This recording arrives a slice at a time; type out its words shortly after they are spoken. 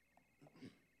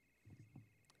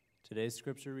Today's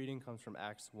scripture reading comes from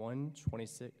Acts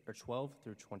 12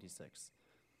 through 26.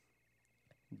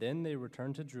 Then they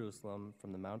returned to Jerusalem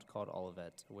from the mount called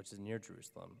Olivet, which is near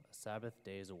Jerusalem, a Sabbath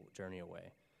day's journey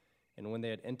away. And when they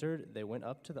had entered, they went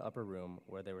up to the upper room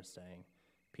where they were staying,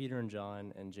 Peter and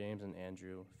John, and James and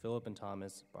Andrew, Philip and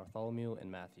Thomas, Bartholomew and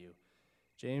Matthew,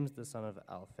 James the son of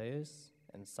Alphaeus,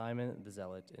 and Simon the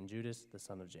Zealot, and Judas the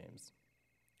son of James.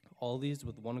 All these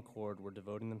with one accord were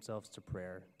devoting themselves to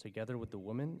prayer, together with the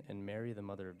woman and Mary the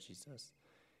mother of Jesus,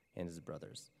 and his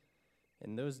brothers.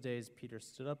 In those days Peter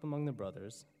stood up among the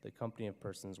brothers, the company of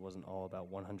persons was in all about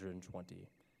 120,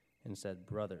 and said,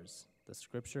 "Brothers, the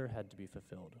scripture had to be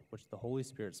fulfilled, which the Holy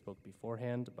Spirit spoke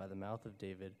beforehand by the mouth of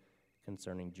David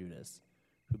concerning Judas,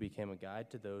 who became a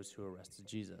guide to those who arrested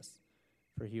Jesus.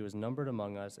 For he was numbered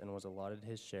among us and was allotted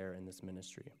his share in this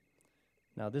ministry.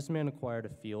 Now this man acquired a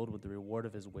field with the reward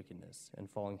of his wickedness, and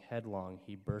falling headlong,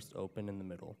 he burst open in the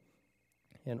middle,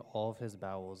 and all of his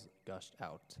bowels gushed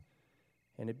out.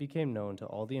 And it became known to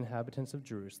all the inhabitants of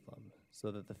Jerusalem,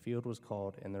 so that the field was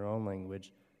called in their own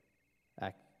language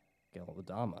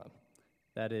Akeldama,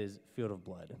 that is, field of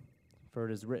blood. For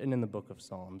it is written in the book of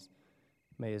Psalms,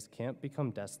 May his camp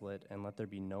become desolate, and let there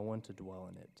be no one to dwell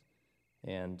in it,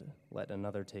 and let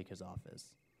another take his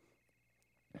office.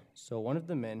 So one of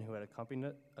the men who had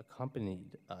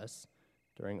accompanied us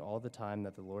during all the time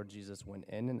that the Lord Jesus went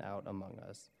in and out among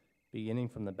us, beginning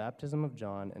from the baptism of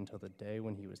John until the day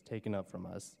when he was taken up from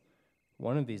us,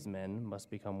 one of these men must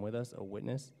become with us a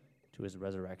witness to his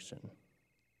resurrection.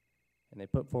 And they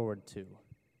put forward two,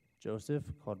 Joseph,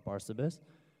 called Barsabas,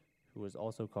 who was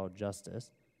also called Justus,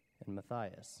 and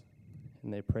Matthias.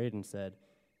 And they prayed and said,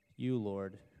 You,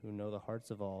 Lord, who know the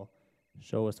hearts of all,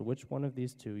 show us which one of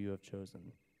these two you have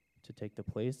chosen to take the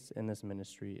place in this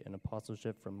ministry and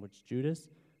apostleship from which Judas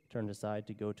turned aside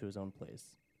to go to his own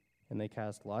place. And they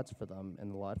cast lots for them,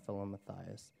 and the lot fell on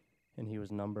Matthias, and he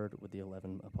was numbered with the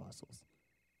 11 apostles.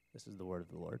 This is the word of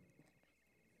the Lord.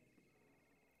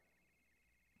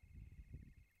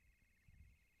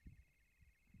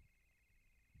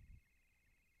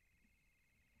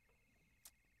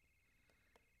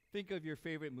 Think of your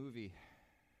favorite movie.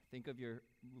 Think of your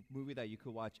movie that you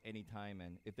could watch anytime,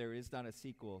 and if there is not a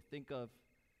sequel, think of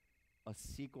a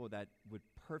sequel that would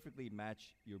perfectly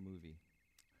match your movie.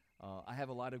 I have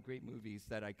a lot of great movies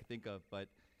that I could think of, but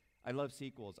I love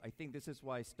sequels. I think this is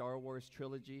why Star Wars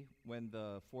trilogy, when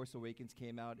The Force Awakens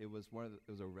came out, it was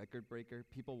a record breaker.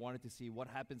 People wanted to see what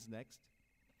happens next.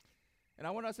 And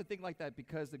I want us to think like that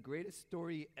because the greatest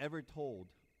story ever told,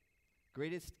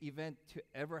 greatest event to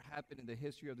ever happen in the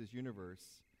history of this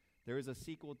universe, there is a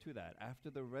sequel to that.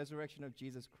 After the resurrection of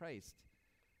Jesus Christ,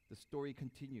 the story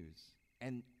continues.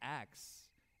 And Acts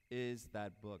is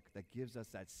that book that gives us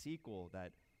that sequel,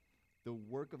 that the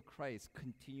work of Christ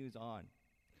continues on.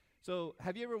 So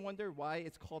have you ever wondered why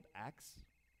it's called Acts?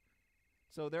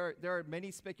 So there are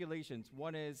many speculations.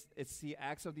 One is it's the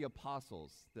Acts of the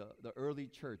Apostles, the early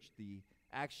church, the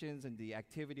actions and the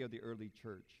activity of the early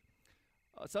church.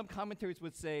 Some commentaries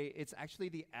would say it's actually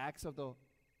the Acts of the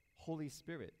Holy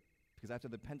Spirit, because after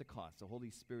the Pentecost, the Holy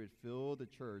Spirit filled the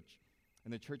church,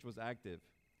 and the church was active.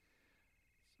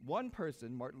 One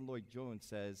person, Martin Lloyd-Jones,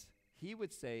 says he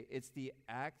would say it's the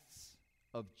Acts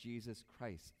of Jesus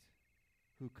Christ,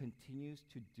 who continues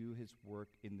to do his work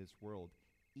in this world,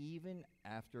 even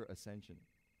after ascension.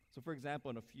 So, for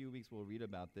example, in a few weeks we'll read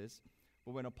about this,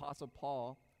 but when Apostle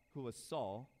Paul, who was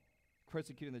Saul,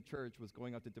 persecuting the church, was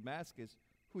going up to Damascus,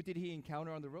 who did he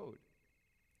encounter on the road?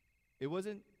 It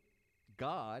wasn't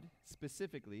God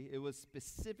specifically, it was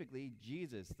specifically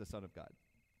Jesus, the Son of God,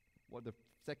 or the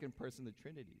second person of the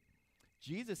Trinity.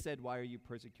 Jesus said, "Why are you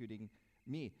persecuting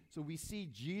me?" So we see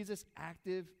Jesus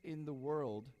active in the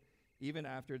world even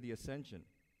after the ascension.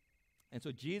 And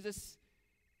so Jesus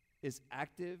is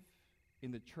active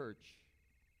in the church,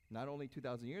 not only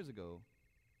 2,000 years ago,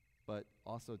 but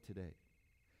also today.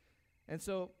 And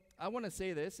so I want to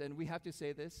say this, and we have to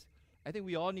say this. I think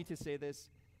we all need to say this.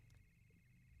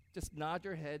 Just nod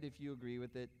your head if you agree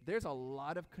with it. There's a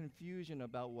lot of confusion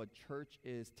about what church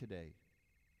is today.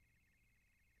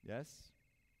 Yes?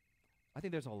 I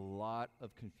think there's a lot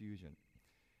of confusion.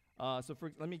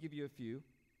 Let me give you a few.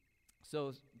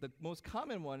 So the most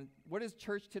common one, what is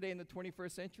church today in the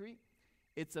 21st century?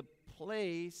 It's a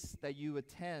place that you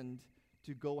attend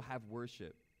to go have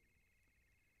worship.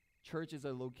 Church is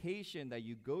a location that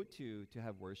you go to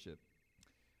have worship.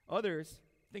 Others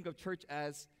think of church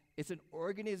as it's an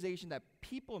organization that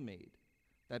people made,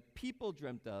 that people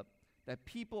dreamt up, that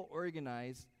people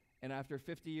organized, and after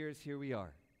 50 years, here we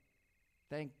are.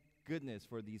 Thank goodness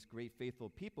for these great faithful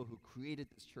people who created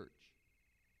this church,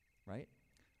 right?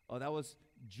 Oh, that was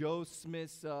Joe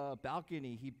Smith's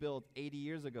balcony he built 80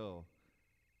 years ago.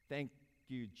 Thank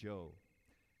you, Joe.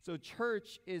 So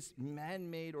church is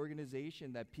man-made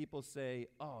organization that people say,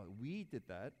 oh, we did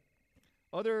that.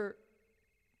 Other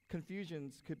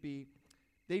confusions could be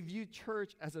they view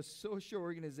church as a social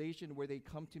organization where they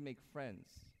come to make friends.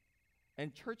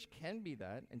 And church can be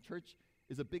that, and church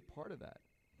is a big part of that.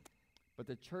 But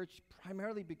the church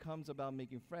primarily becomes about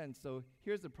making friends. So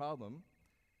here's the problem.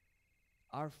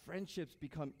 Our friendships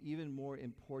become even more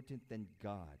important than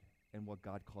God and what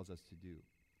God calls us to do.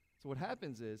 So what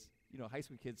happens is, high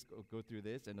school kids go through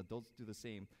this, and adults do the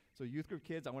same. So youth group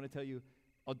kids, I want to tell you,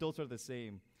 adults are the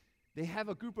same. They have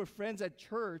a group of friends at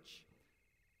church,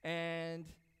 and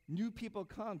new people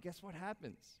come. Guess what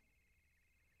happens?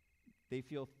 They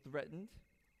feel threatened,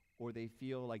 or they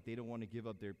feel like they don't want to give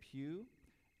up their pew.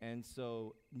 And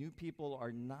so new people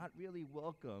are not really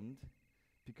welcomed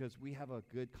because we have a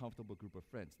good, comfortable group of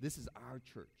friends. This is our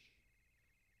church.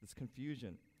 This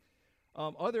confusion.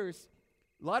 Others,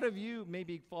 a lot of you may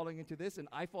be falling into this, and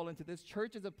I fall into this.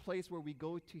 Church is a place where we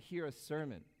go to hear a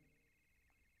sermon.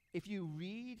 If you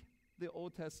read the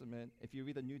Old Testament, if you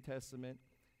read the New Testament,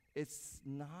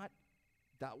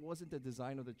 that wasn't the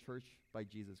design of the church by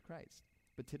Jesus Christ.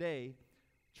 But today,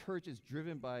 church is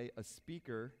driven by a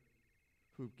speaker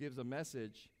who gives a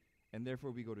message, and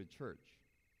therefore we go to church.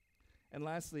 And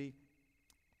lastly,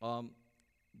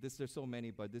 there's so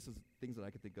many, but this is things that I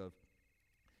can think of.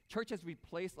 Church has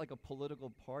replaced like a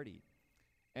political party,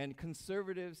 and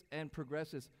conservatives and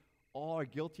progressives all are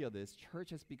guilty of this. Church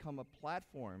has become a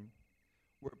platform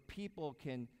where people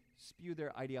can spew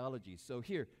their ideologies. So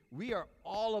here, we are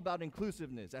all about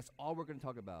inclusiveness. That's all we're going to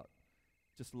talk about,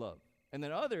 just love. And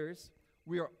then others,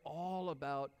 we are all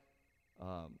about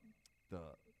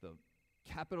the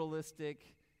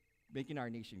capitalistic, making our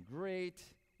nation great.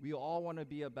 We all want to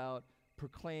be about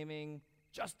proclaiming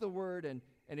just the word, and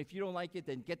if you don't like it,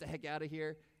 then get the heck out of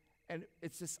here. And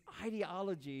it's just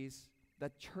ideologies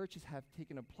that churches have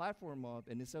taken a platform of,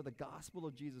 and instead of the gospel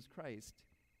of Jesus Christ,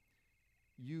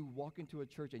 you walk into a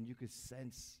church and you could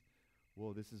sense,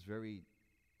 well, this is very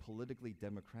politically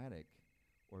democratic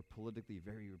or politically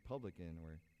very Republican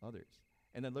or others.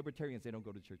 And then libertarians, they don't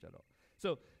go to church at all.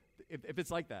 So if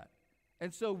it's like that.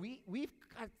 And so we've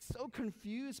got so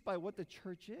confused by what the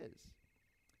church is.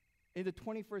 In the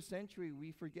 21st century,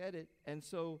 we forget it. And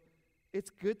so it's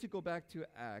good to go back to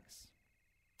Acts.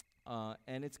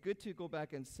 And it's good to go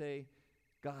back and say,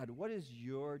 God, what is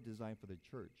your design for the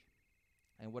church?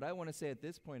 And what I want to say at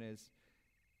this point is,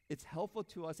 it's helpful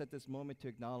to us at this moment to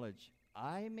acknowledge,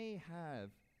 I may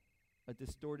have a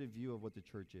distorted view of what the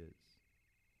church is.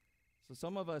 So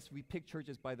some of us, we pick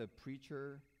churches by the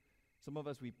preacher. Some of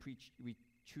us, we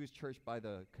choose church by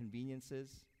the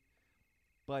conveniences.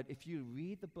 But if you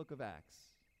read the book of Acts,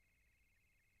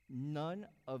 none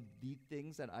of the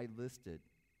things that I listed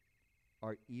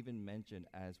are even mentioned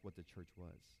as what the church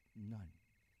was. None.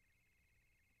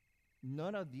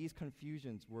 None of these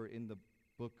confusions were in the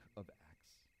book of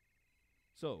Acts.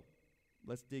 So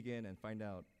let's dig in and find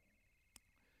out.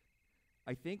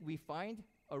 I think we find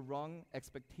a wrong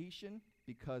expectation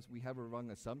because we have a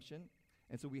wrong assumption.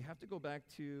 And so we have to go back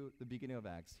to the beginning of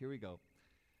Acts. Here we go.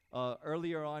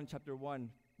 Earlier on, chapter 1,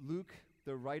 Luke,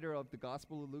 the writer of the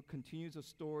Gospel of Luke, continues the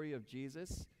story of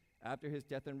Jesus after his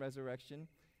death and resurrection.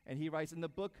 And he writes, in the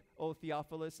book, O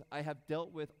Theophilus, I have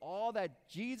dealt with all that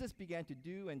Jesus began to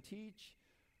do and teach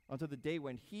until the day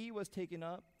when he was taken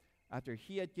up, after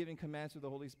he had given commands through the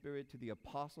Holy Spirit to the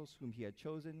apostles whom he had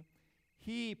chosen.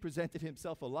 He presented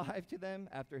himself alive to them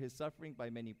after his suffering by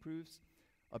many proofs,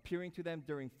 appearing to them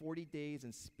during 40 days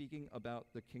and speaking about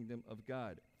the kingdom of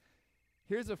God.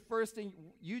 Here's the first thing,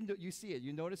 you see it,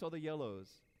 you notice all the yellows.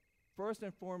 First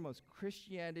and foremost,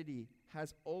 Christianity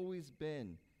has always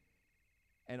been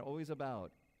and always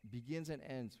about, begins and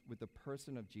ends with the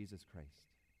person of Jesus Christ.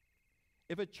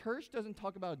 If a church doesn't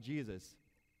talk about Jesus,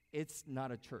 it's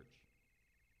not a church.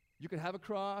 You could have a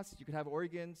cross, you could have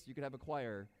organs, you could have a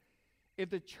choir. If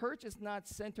the church is not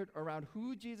centered around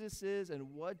who Jesus is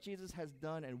and what Jesus has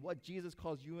done and what Jesus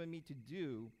calls you and me to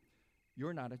do,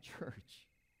 you're not a church.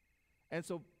 And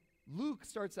so Luke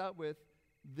starts out with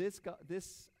this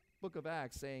book of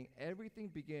Acts saying everything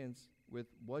begins with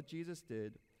what Jesus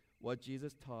did, what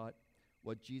Jesus taught,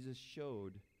 what Jesus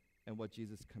showed, and what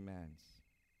Jesus commands.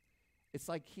 It's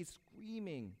like he's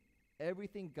screaming,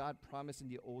 everything God promised in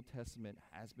the Old Testament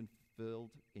has been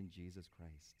fulfilled in Jesus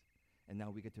Christ. And now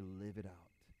we get to live it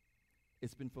out.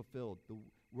 It's been fulfilled.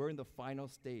 We're in the final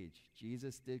stage.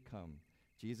 Jesus did come.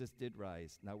 Jesus did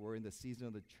rise. Now we're in the season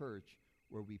of the church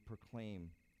where we proclaim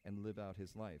and live out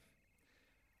his life.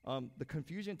 The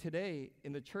confusion today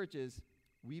in the church is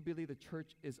we believe the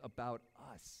church is about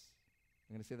us.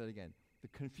 I'm going to say that again. The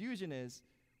confusion is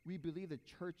we believe the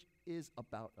church is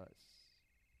about us.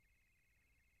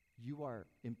 You are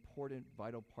important,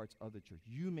 vital parts of the church.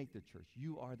 You make the church.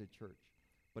 You are the church.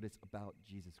 But it's about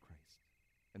Jesus Christ.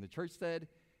 And the church said,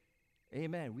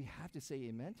 amen. We have to say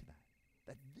amen to that.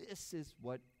 That this is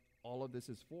what all of this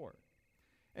is for.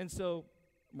 And so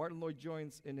Martin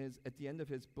Lloyd-Jones, at the end of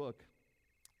his book,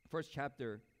 first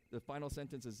chapter, the final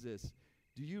sentence is this: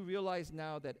 do you realize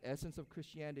now that essence of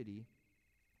Christianity,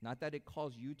 not that it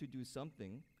calls you to do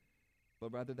something,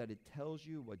 but rather that it tells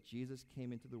you what Jesus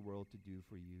came into the world to do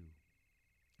for you?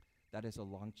 That is a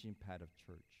launching pad of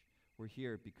church. We're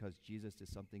here because Jesus did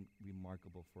something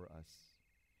remarkable for us.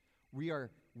 We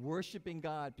are worshiping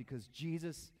God because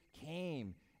Jesus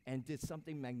came and did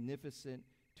something magnificent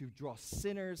to draw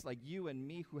sinners like you and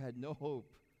me who had no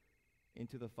hope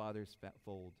into the Father's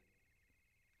fold.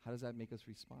 How does that make us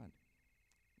respond?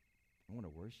 I want to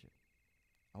worship.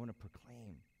 I want to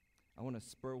proclaim. I want to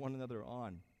spur one another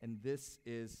on. And this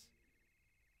is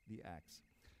the Acts.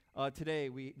 Today,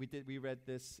 we read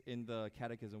this in the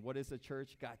Catechism. What is the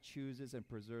church? God chooses and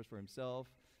preserves for himself.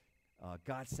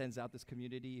 God sends out this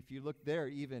community. If you look there,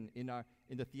 even in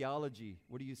the theology,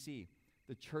 what do you see?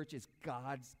 The church is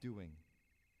God's doing.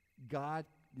 God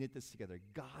knit this together.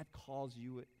 God calls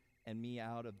you and me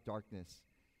out of darkness.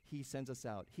 He sends us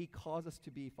out. He calls us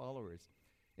to be followers.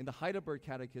 In the Heidelberg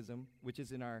Catechism, which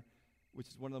is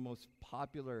one of the most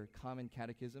popular common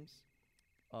catechisms,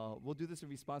 we'll do this in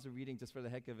responsive reading just for the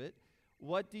heck of it.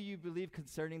 What do you believe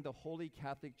concerning the Holy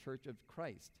Catholic Church of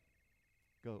Christ?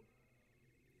 Go.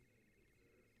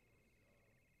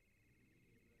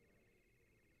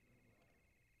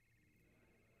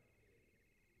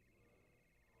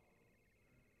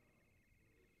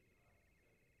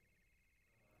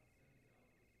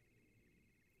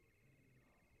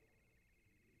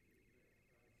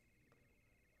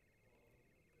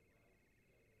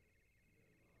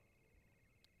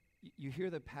 You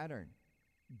hear the pattern.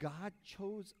 God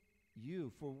chose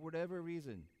you for whatever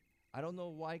reason. I don't know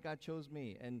why God chose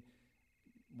me and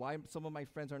why some of my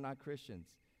friends are not Christians.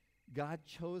 God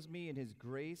chose me in his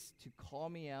grace to call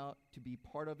me out, to be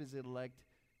part of his elect,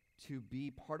 to be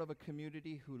part of a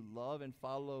community who love and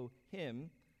follow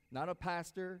him, not a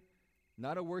pastor,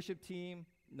 not a worship team,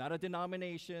 not a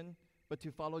denomination, but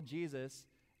to follow Jesus.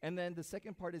 And then the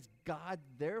second part is God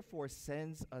therefore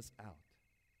sends us out.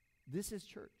 This is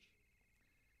church.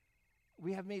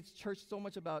 We have made church so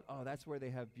much about, that's where they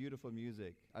have beautiful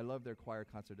music. I love their choir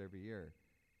concert every year.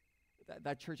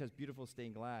 That church has beautiful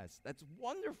stained glass. That's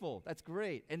wonderful. That's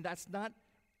great. And that's not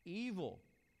evil.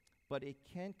 But it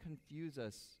can confuse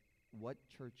us what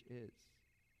church is.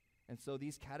 And so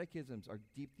these catechisms are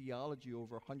deep theology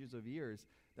over hundreds of years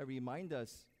that remind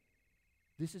us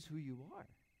this is who you are.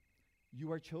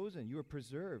 You are chosen. You are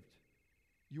preserved.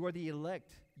 You are the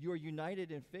elect. You are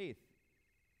united in faith.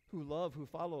 Who love, who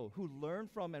follow, who learn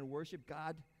from and worship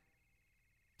God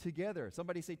together.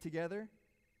 Somebody say together.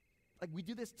 Like we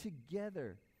do this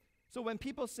together. So when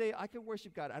people say, I can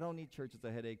worship God, I don't need church, it's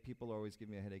a headache. People always give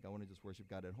me a headache. I want to just worship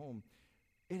God at home.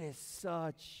 It is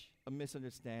such a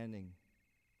misunderstanding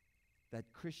that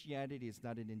Christianity is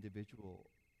not an individual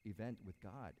event with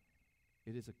God.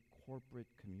 It is a corporate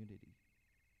community.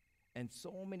 And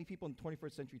so many people in the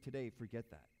 21st century today forget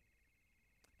that.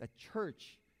 That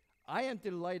church, I am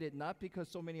delighted, not because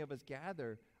so many of us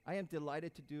gather, I am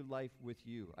delighted to do life with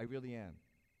you. I really am.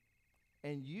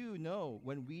 And you know,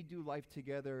 when we do life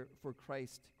together for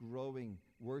Christ, growing,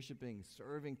 worshiping,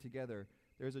 serving together,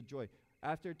 there's a joy.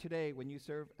 After today, when you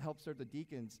help serve the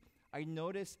deacons, I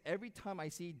notice every time I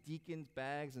see deacons'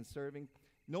 bags and serving,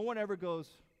 no one ever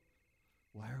goes,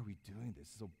 why are we doing this?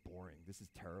 This is so boring. This is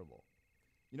terrible.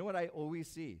 You know what I always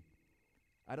see?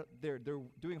 They're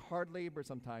doing hard labor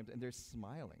sometimes, and they're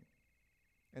smiling,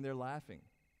 and they're laughing.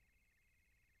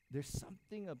 There's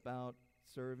something about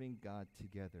serving God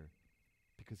together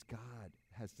because God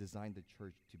has designed the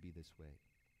church to be this way.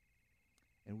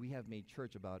 And we have made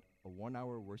church about a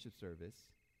 1-hour worship service,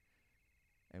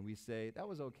 and we say, that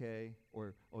was okay,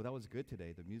 or, oh, that was good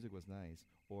today, the music was nice,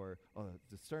 or, oh,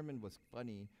 the sermon was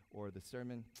funny, or the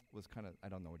sermon was kind of, I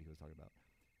don't know what he was talking about.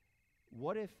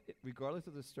 What if, regardless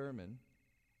of the sermon,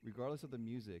 regardless of the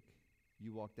music,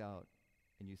 you walked out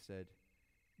and you said,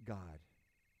 God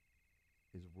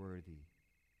is worthy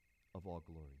of all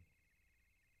glory.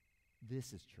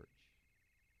 This is church.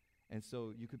 And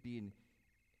so you could be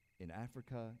in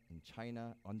Africa, in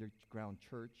China, underground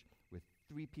church with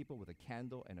 3 people with a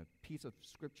candle and a piece of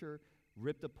scripture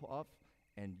ripped off,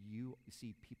 and you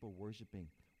see people worshiping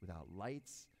without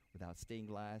lights, without stained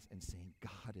glass, and saying,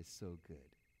 God is so good.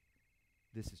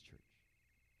 This is church.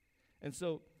 And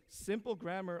so, simple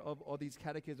grammar of all these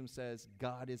catechisms says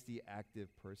God is the active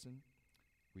person.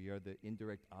 We are the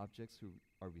indirect objects who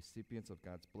are recipients of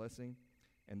God's blessing,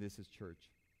 and this is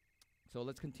church. So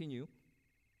let's continue.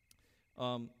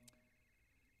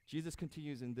 Jesus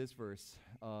continues in this verse,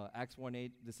 Acts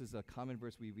 1:8. This is a common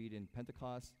verse we read in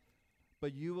Pentecost.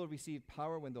 But you will receive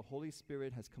power when the Holy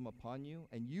Spirit has come upon you,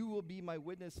 and you will be my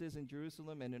witnesses in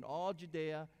Jerusalem and in all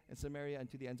Judea and Samaria and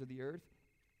to the ends of the earth.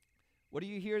 What do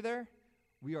you hear there?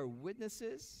 We are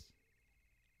witnesses.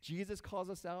 Jesus calls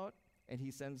us out, and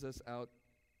he sends us out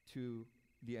to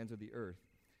the ends of the earth.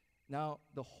 Now,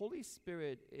 the Holy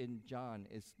Spirit in John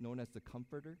is known as the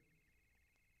Comforter.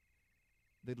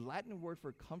 The Latin word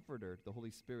for comforter, the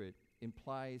Holy Spirit,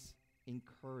 implies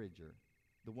encourager,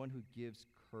 the one who gives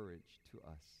courage to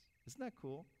us. Isn't that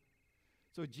cool?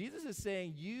 So Jesus is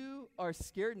saying, you are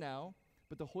scared now,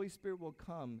 but the Holy Spirit will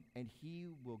come and he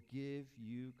will give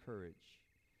you courage.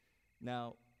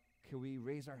 Now, can we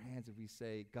raise our hands if we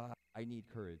say, God, I need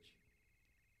courage?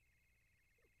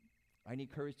 I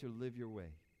need courage to live your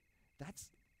way.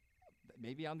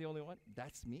 Maybe I'm the only one.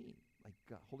 That's me. Like,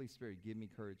 God, Holy Spirit, give me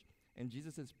courage. And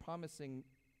Jesus is promising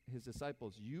his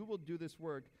disciples, you will do this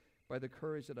work by the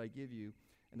courage that I give you.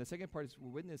 And the second part is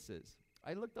witnesses.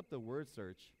 I looked up the word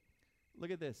search.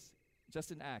 Look at this.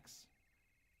 Just in Acts,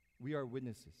 we are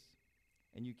witnesses.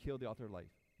 And you kill the author of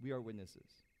life. We are witnesses.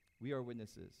 We are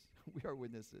witnesses. We are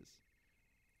witnesses.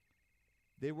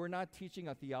 They were not teaching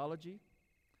a theology.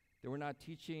 They were not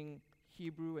teaching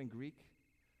Hebrew and Greek.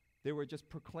 They were just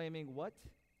proclaiming what?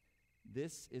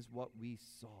 This is what we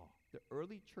saw. The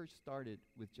early church started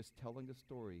with just telling the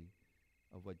story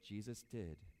of what Jesus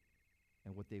did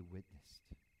and what they witnessed.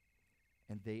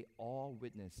 And they all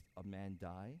witnessed a man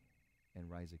die and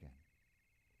rise again.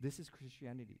 This is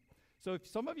Christianity. So if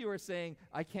some of you are saying,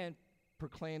 I can't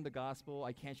proclaim the gospel,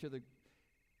 I can't share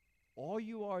all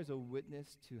you are is a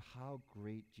witness to how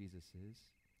great Jesus is,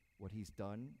 what he's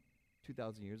done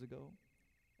 2,000 years ago,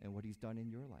 and what he's done in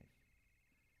your life.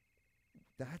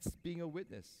 That's being a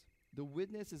witness. The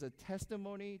witness is a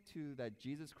testimony to that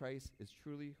Jesus Christ is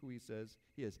truly who he says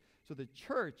he is. So the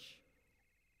church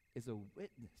is a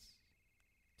witness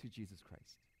to Jesus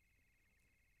Christ.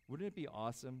 Wouldn't it be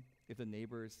awesome if the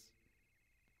neighbors,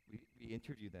 we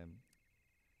interview them,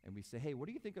 and we say, hey, what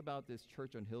do you think about this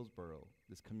church on Hillsborough,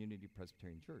 this Community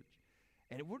Presbyterian Church?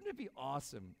 And wouldn't it be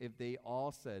awesome if they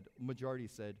all said, majority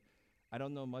said, I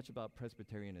don't know much about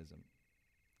Presbyterianism,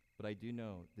 but I do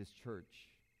know this church,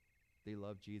 they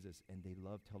love Jesus and they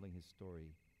love telling his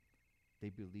story. They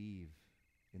believe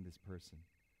in this person.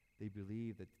 They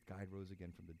believe that God rose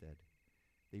again from the dead.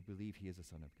 They believe he is the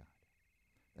Son of God.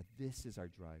 That this is our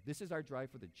drive. This is our drive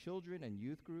for the children and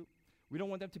youth group. We don't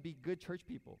want them to be good church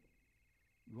people.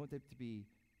 We want them to be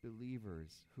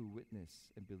believers who witness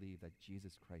and believe that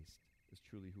Jesus Christ is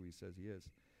truly who he says he is.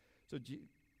 So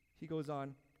he goes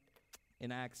on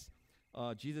in Acts.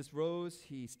 Jesus rose.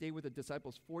 He stayed with the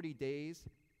disciples 40 days,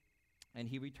 and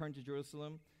he returned to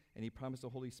Jerusalem, and he promised the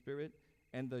Holy Spirit.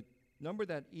 And the number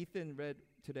that Ethan read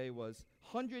today was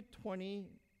 120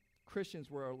 Christians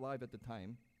were alive at the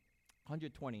time.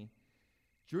 120.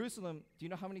 Jerusalem, do you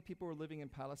know how many people were living in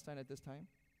Palestine at this time?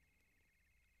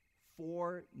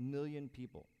 4 million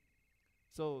people.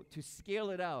 So to scale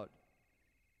it out,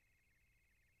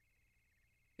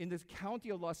 in this county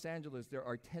of Los Angeles, there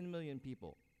are 10 million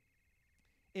people.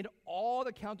 In all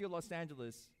the county of Los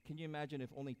Angeles, can you imagine if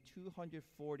only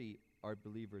 240 are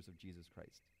believers of Jesus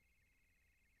Christ?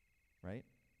 Right?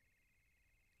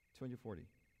 240.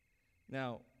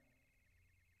 Now,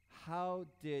 how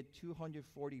did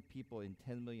 240 people in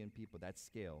 10 million people, that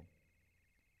scale,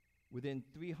 within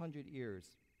 300 years,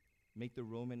 make the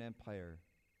Roman Empire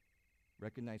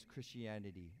recognize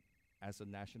Christianity as a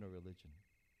national religion?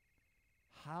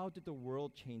 How did the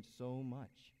world change so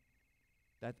much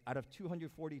that out of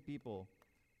 240 people,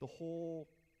 the whole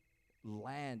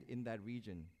land in that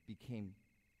region became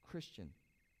Christian?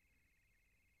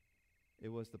 It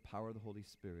was the power of the Holy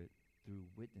Spirit through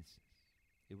witnesses.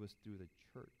 It was through the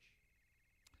church.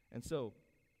 And so,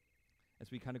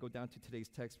 as we kind of go down to today's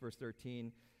text, verse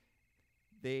 13,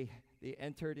 they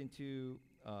entered into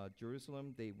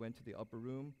Jerusalem. They went to the upper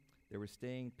room. They were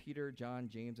staying Peter, John,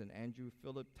 James, and Andrew,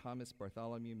 Philip, Thomas,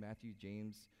 Bartholomew, Matthew,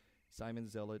 James, Simon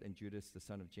Zealot, and Judas, the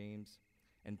son of James.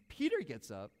 And Peter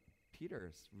gets up.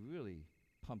 Peter's really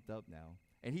pumped up now.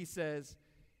 And he says,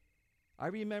 I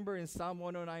remember in Psalm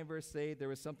 109, verse 8, there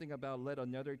was something about let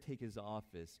another take his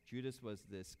office. Judas was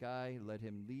this guy. Let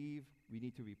him leave. We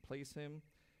need to replace him.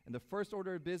 And the first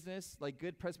order of business, like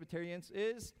good Presbyterians,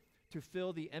 is to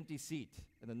fill the empty seat.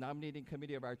 And the nominating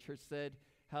committee of our church said,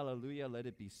 hallelujah, let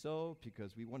it be so,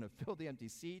 because we want to fill the empty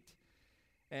seat.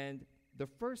 And the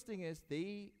first thing is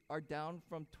they are down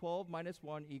from 12 minus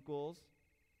 1 equals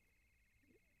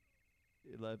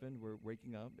 11. We're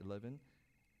waking up, 11.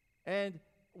 And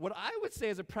what I would say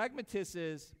as a pragmatist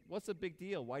is, what's the big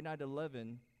deal? Why not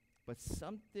 11? But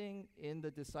something in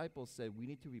the disciples said, we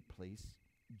need to replace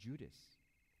Judas.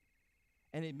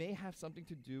 And it may have something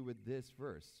to do with this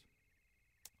verse.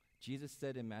 Jesus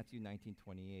said in Matthew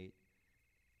 19:28,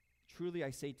 truly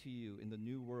I say to you, in the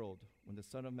new world, when the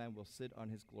Son of Man will sit on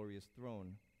his glorious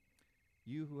throne,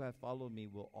 you who have followed me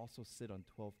will also sit on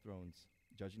 12 thrones,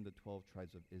 judging the 12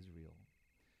 tribes of Israel.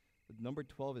 The number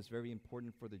 12 is very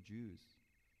important for the Jews,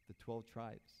 the 12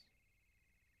 tribes.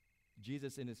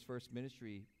 Jesus, in his first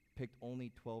ministry, picked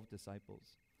only 12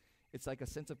 disciples. It's like a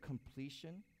sense of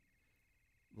completion.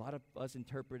 A lot of us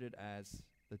interpret it as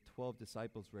the 12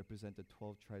 disciples represent the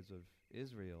 12 tribes of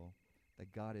Israel,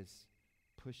 that God is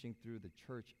pushing through the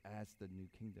church as the new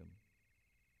kingdom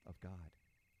of God.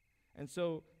 And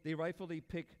so they rightfully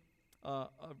pick a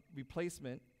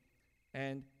replacement,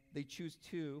 and they choose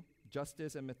two,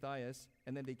 Justus and Matthias,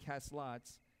 and then they cast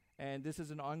lots. And this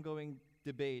is an ongoing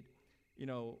debate. You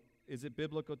know, is it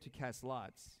biblical to cast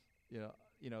lots?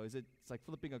 It's like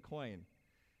flipping a coin.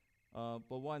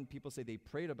 But one, people say they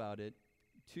prayed about it.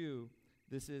 Two,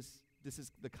 this is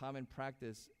the common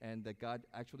practice, and that God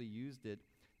actually used it.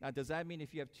 Now, does that mean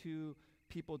if you have two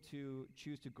people to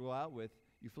choose to go out with,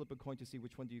 you flip a coin to see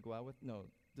which one do you go out with? No.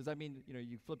 Does that mean,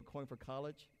 you flip a coin for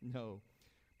college? No.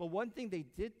 But one thing they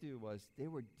did do was they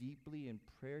were deeply in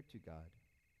prayer to God.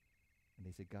 And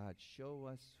they said, God, show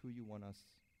us who you want us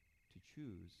to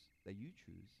choose, that you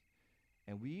choose.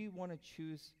 And we want to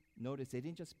choose, notice, they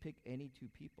didn't just pick any two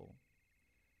people.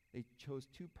 They chose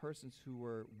two persons who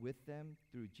were with them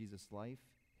through Jesus' life,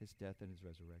 his death, and his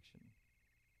resurrection.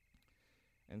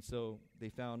 And so they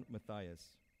found Matthias.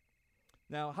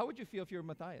 Now, how would you feel if you were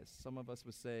Matthias? Some of us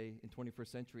would say in 21st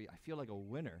century, I feel like a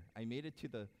winner. I made it to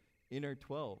the inner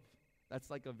 12. That's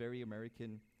like a very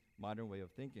American modern way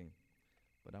of thinking.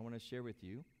 But I want to share with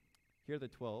you. Here are the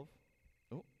 12.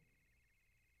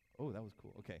 Oh, that was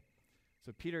cool. Okay.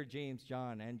 So Peter, James,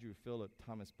 John, Andrew, Philip,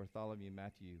 Thomas, Bartholomew,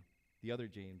 Matthew, the other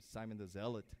James, Simon the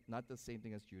Zealot, not the same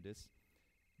thing as Judas.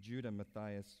 Jude and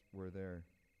Matthias were there.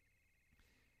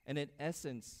 And in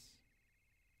essence,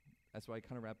 that's why I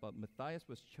kind of wrap up. Matthias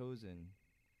was chosen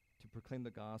to proclaim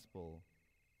the gospel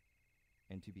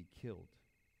and to be killed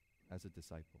as a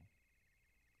disciple.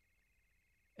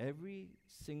 Every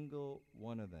single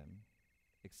one of them,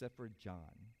 except for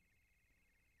John,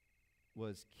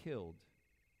 was killed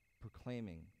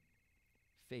proclaiming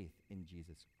faith in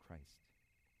Jesus Christ.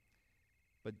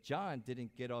 But John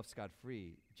didn't get off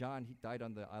scot-free. John, he died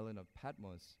on the island of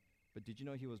Patmos. But did you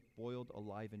know he was boiled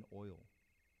alive in oil?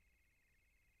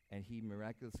 And he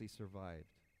miraculously survived.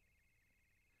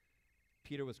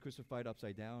 Peter was crucified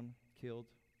upside down, killed.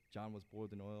 John was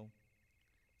boiled in oil,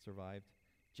 survived.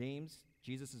 James,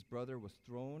 Jesus' brother, was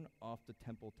thrown off the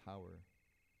temple tower.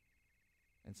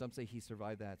 And some say he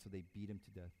survived that, so they beat him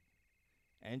to death.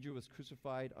 Andrew was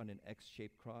crucified on an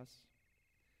X-shaped cross.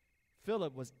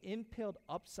 Philip was impaled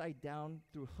upside down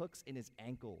through hooks in his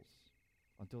ankles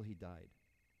until he died.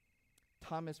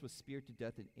 Thomas was speared to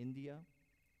death in India.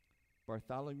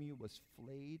 Bartholomew was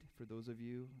flayed, for those of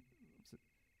you,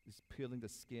 just peeling the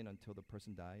skin until the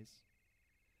person dies.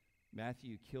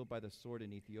 Matthew killed by the sword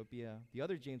in Ethiopia. The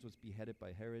other James was beheaded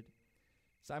by Herod.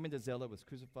 Simon the Zealot was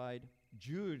crucified.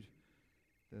 Jude,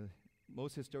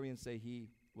 most historians say he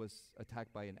was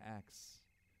attacked by an axe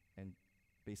and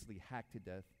basically hacked to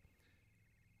death.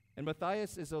 And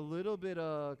Matthias is a little bit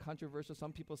controversial.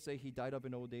 Some people say he died of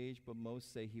an old age, but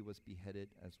most say he was beheaded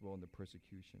as well in the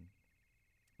persecution.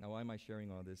 Now, why am I sharing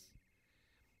all this?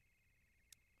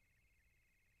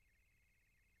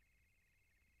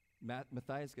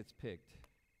 Matthias gets picked.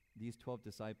 These 12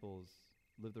 disciples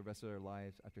live the rest of their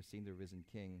lives after seeing the risen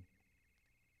King,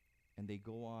 and they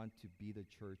go on to be the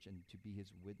church and to be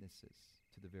his witnesses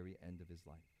to the very end of his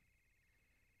life.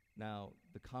 Now,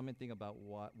 the common thing about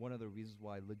one of the reasons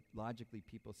why logically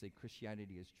people say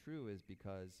Christianity is true is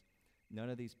because none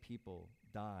of these people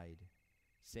died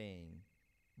saying,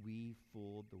 we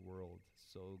fooled the world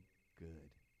so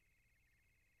good.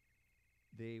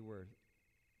 They were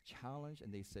challenged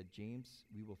and they said, James,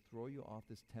 we will throw you off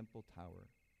this temple tower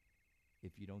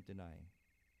if you don't deny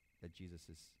that Jesus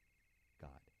is God.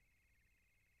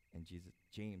 And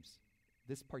James,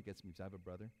 this part gets me because I have a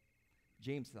brother.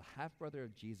 James, the half-brother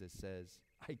of Jesus, says,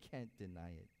 I can't deny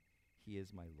it. He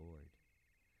is my Lord.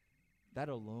 That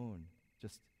alone,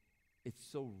 it's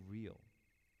so real.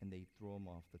 and they throw him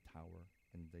off the tower,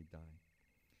 and they die.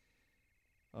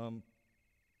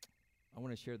 I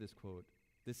want to share this quote.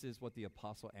 This is what the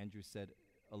Apostle Andrew said.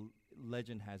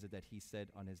 Legend has it that he said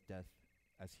on his death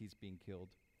as he's being killed.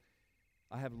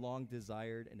 I have long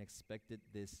desired and expected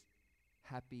this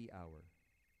happy hour.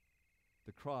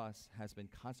 The cross has been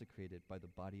consecrated by the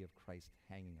body of Christ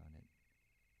hanging on it.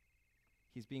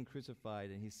 He's being crucified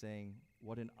and he's saying,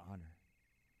 what an honor.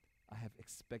 I have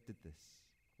expected this.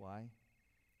 Why?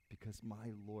 Because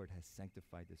my Lord has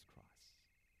sanctified this cross.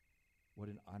 What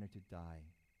an honor to die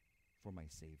for my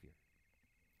Savior.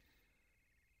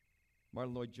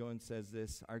 Martin Lloyd-Jones says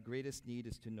this, our greatest need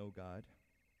is to know God.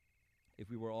 If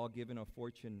we were all given a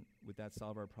fortune, would that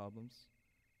solve our problems?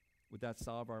 Would that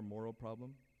solve our moral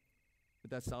problem?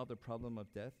 Would that solve the problem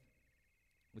of death?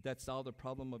 Would that solve the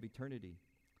problem of eternity?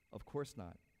 Of course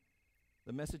not.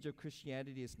 The message of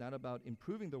Christianity is not about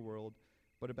improving the world,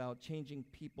 but about changing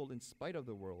people in spite of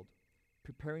the world,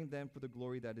 preparing them for the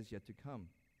glory that is yet to come.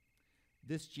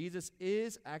 This Jesus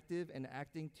is active and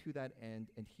acting to that end,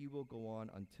 and he will go on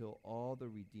until all the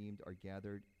redeemed are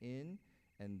gathered in,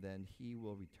 and then he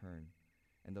will return,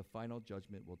 and the final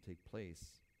judgment will take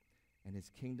place, and his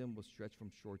kingdom will stretch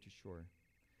from shore to shore.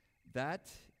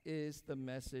 That is the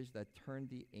message that turned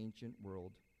the ancient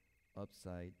world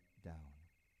upside down.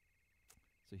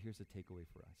 So here's the takeaway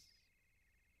for us.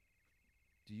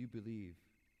 Do you believe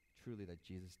truly that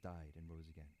Jesus died and rose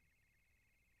again?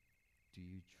 Do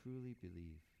you truly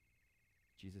believe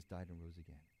Jesus died and rose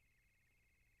again?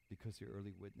 Because your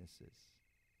early witnesses,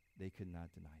 they could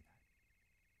not deny that.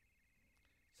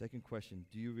 Second question,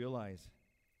 do you realize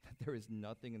that there is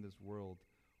nothing in this world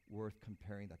worth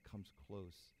comparing that comes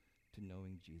close to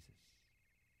knowing Jesus?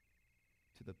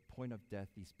 To the point of death,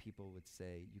 these people would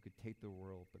say, you could take the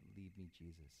world, but leave me,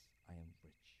 Jesus. I am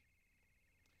rich.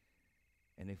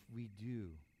 And if we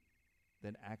do,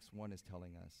 then Acts 1 is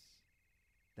telling us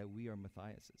that we are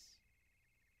Matthiases.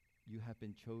 You have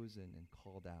been chosen and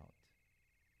called out.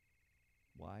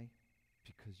 Why?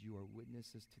 Because you are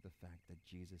witnesses to the fact that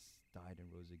Jesus died and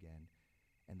rose again,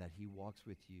 and that he walks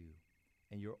with you.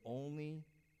 And your only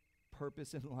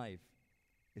purpose in life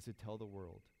is to tell the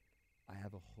world, I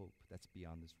have a hope that's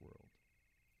beyond this world.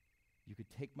 You could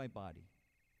take my body.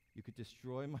 You could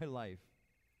destroy my life.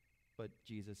 But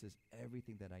Jesus is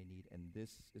everything that I need. And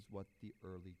this is what the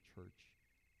early church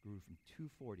grew from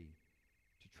 240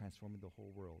 to transforming the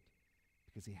whole world.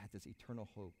 Because he had this eternal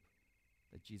hope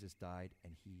that Jesus died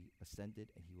and he ascended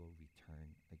and he will return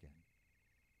again.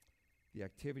 The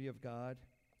activity of God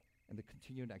and the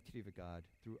continuing activity of God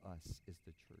through us is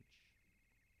the church.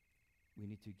 We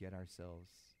need to get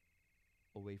ourselves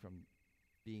away from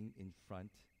being in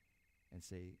front and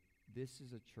say, this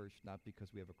is a church not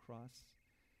because we have a cross,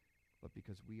 but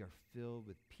because we are filled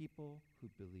with people who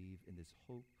believe in this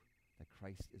hope that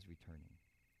Christ is returning.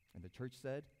 And the church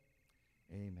said,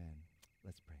 amen.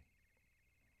 Let's pray.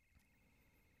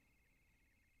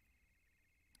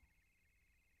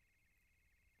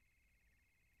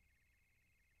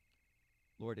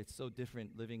 Lord, it's so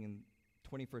different living in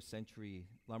 21st century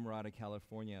La Mirada,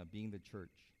 California, being the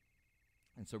church.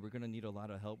 And so we're going to need a lot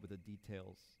of help with the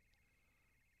details.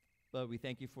 But we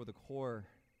thank you for the core,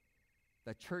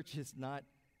 that church is not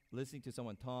listening to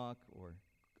someone talk or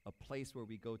a place where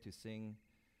we go to sing,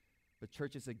 but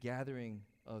church is a gathering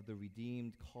of the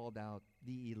redeemed, called out,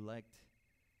 the elect,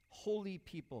 holy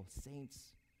people,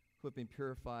 saints who have been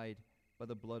purified by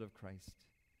the blood of Christ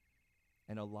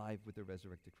and alive with the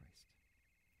resurrected Christ.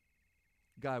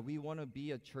 God, we want to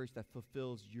be a church that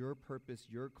fulfills your purpose,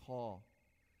 your call.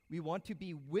 We want to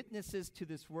be witnesses to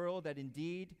this world that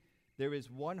indeed there is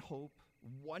one hope,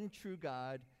 one true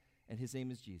God, and his name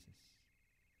is Jesus.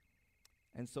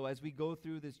 And so as we go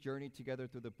through this journey together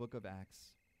through the book of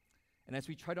Acts, and as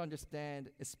we try to understand,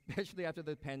 especially after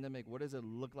the pandemic, what does it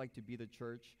look like to be the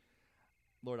church?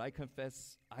 Lord, I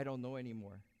confess I don't know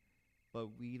anymore.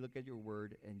 But we look at your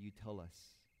word and you tell us,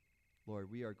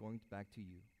 Lord, we are going back to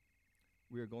you.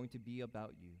 We are going to be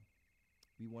about you.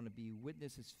 We want to be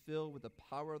witnesses filled with the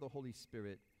power of the Holy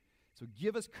Spirit. So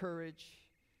give us courage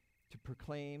to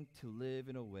proclaim, to live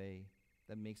in a way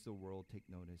that makes the world take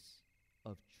notice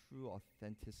of true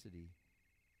authenticity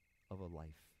of a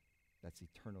life that's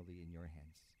eternally in your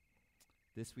hands.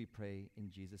 This we pray in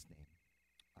Jesus' name.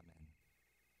 Amen.